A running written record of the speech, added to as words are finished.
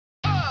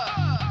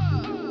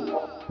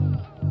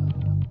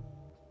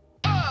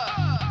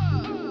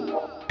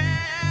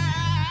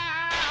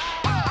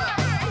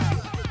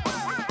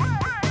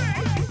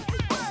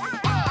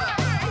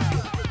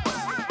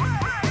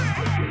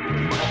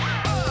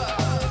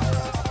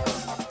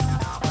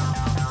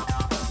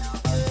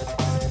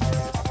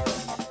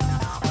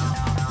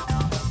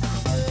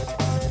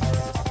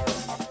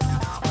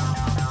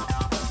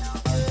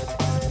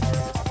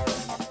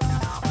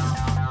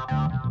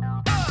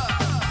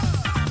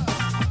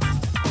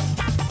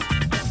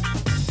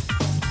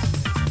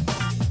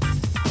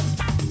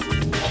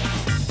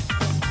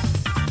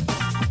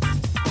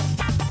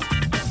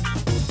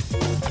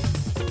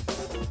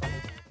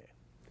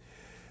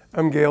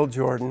I'm Gail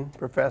Jordan,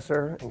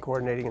 professor and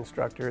coordinating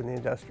instructor in the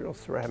Industrial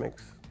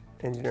Ceramics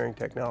Engineering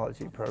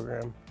Technology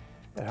program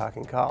at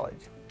Hocking College.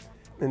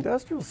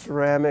 Industrial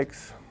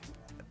ceramics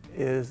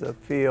is a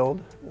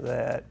field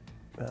that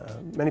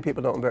many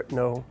people don't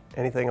know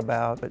anything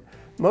about, but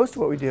most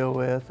of what we deal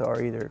with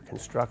are either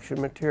construction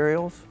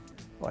materials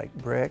like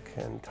brick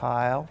and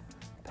tile,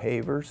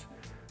 pavers,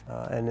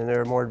 and then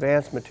there are more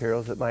advanced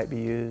materials that might be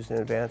used in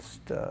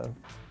advanced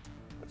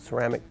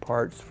ceramic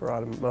parts for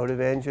automotive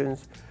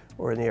engines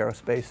or in the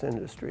aerospace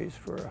industries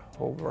for a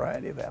whole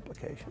variety of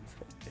applications.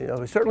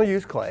 We certainly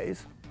use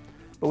clays,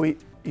 but we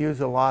use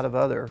a lot of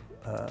other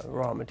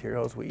raw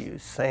materials. We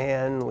use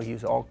sand, we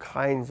use all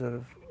kinds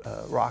of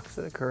rocks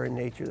that occur in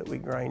nature that we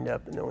grind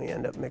up and then we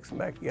end up mixing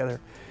back together.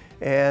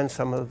 And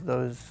some of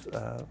those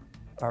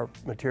are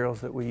materials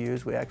that we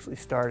use. We actually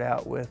start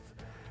out with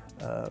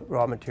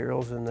raw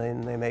materials and then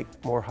they make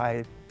more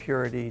high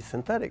purity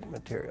synthetic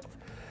materials.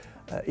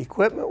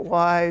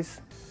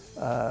 Equipment-wise,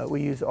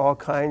 we use all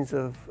kinds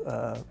of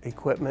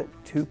equipment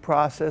to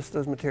process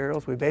those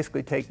materials. We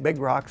basically take big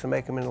rocks and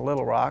make them into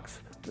little rocks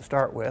to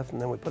start with,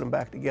 and then we put them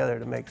back together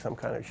to make some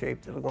kind of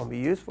shape that are going to be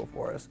useful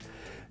for us.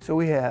 So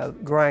we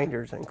have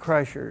grinders and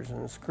crushers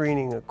and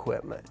screening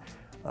equipment.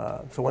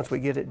 So once we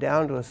get it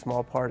down to a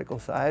small particle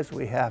size,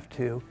 we have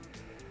to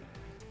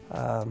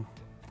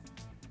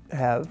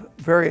have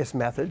various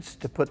methods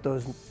to put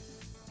those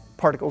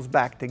particles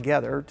back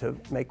together to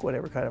make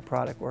whatever kind of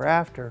product we're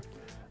after.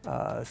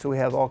 So we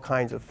have all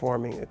kinds of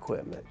forming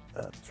equipment.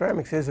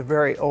 Ceramics is a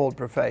very old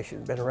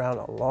profession, been around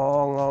a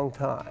long, long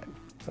time.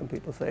 Some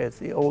people say it's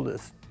the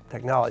oldest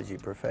technology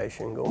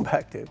profession, going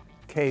back to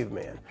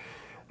caveman.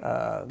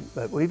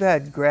 But we've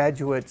had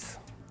graduates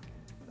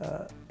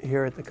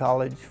here at the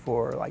college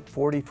for like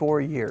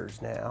 44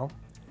 years now,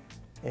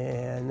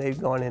 and they've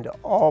gone into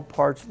all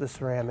parts of the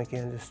ceramic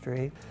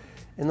industry.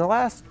 In the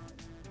last,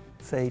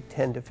 say,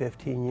 10 to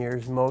 15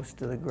 years,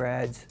 most of the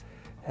grads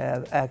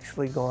have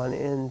actually gone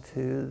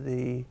into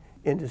the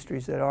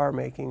industries that are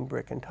making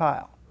brick and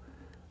tile.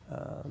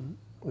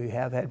 We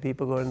have had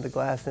people go into the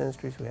glass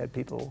industries, we had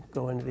people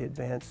go into the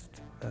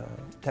advanced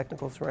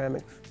technical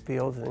ceramics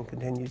fields and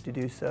continue to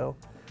do so.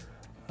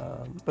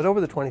 But over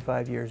the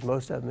 25 years,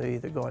 most of them have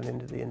either gone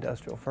into the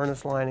industrial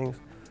furnace linings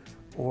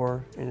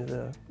or into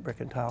the brick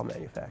and tile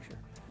manufacture.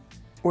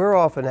 We're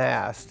often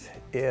asked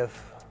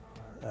if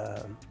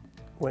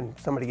when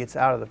somebody gets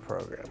out of the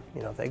program,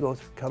 if they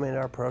come into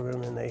our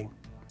program and they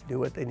do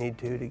what they need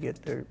to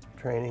get their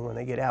training, when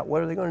they get out,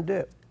 what are they going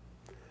to do?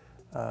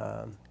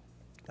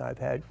 I've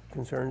had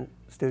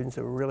students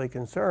that were really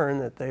concerned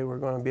that they were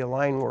going to be a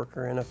line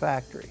worker in a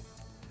factory.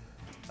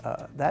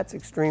 That's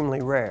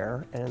extremely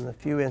rare, and in the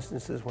few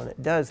instances when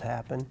it does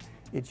happen,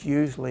 it's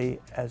usually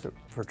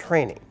for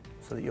training,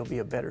 so that you'll be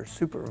a better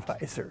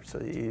supervisor, so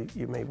that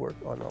you may work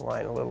on the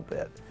line a little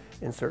bit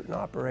in certain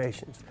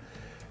operations.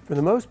 For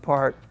the most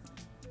part,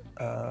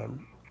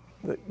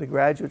 the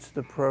graduates of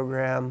the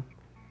program,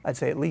 I'd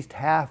say at least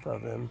half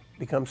of them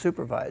become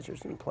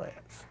supervisors in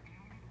plants.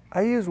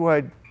 I use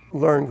what I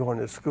learned going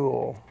to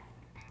school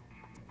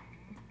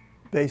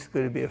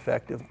basically to be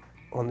effective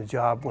on the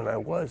job when I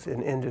was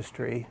in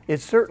industry. It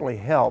certainly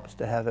helps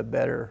to have a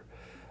better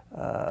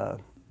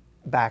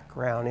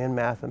background in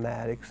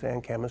mathematics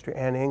and chemistry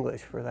and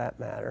English for that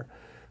matter.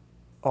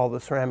 All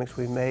the ceramics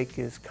we make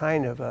is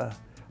kind of a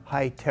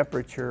high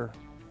temperature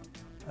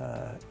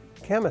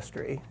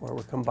chemistry where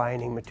we're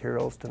combining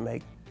materials to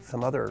make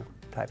some other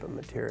type of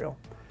material.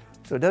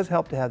 So it does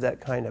help to have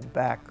that kind of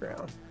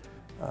background.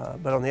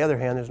 But on the other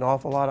hand, there's an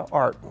awful lot of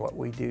art in what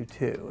we do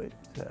too.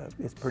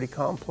 It's pretty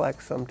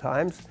complex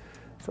sometimes,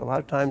 so a lot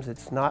of times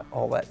it's not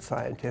all that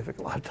scientific,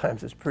 a lot of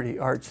times it's pretty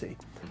artsy.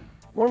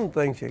 One of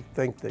the things you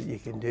think that you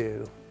can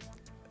do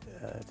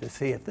to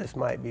see if this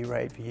might be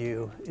right for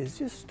you is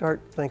just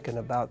start thinking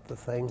about the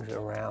things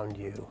around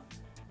you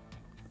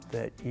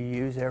that you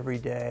use every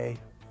day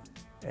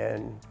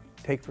and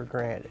take for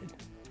granted,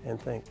 and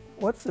think,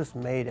 what's this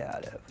made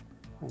out of?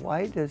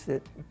 Why does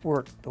it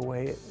work the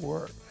way it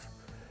works?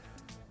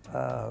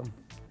 I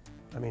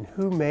mean,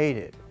 who made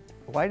it?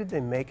 Why did they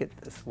make it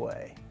this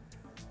way?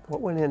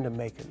 What went into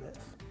making this?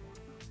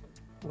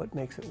 What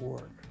makes it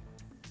work?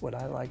 Would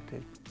I like to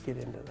get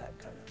into that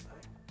kind of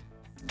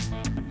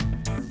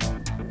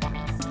thing?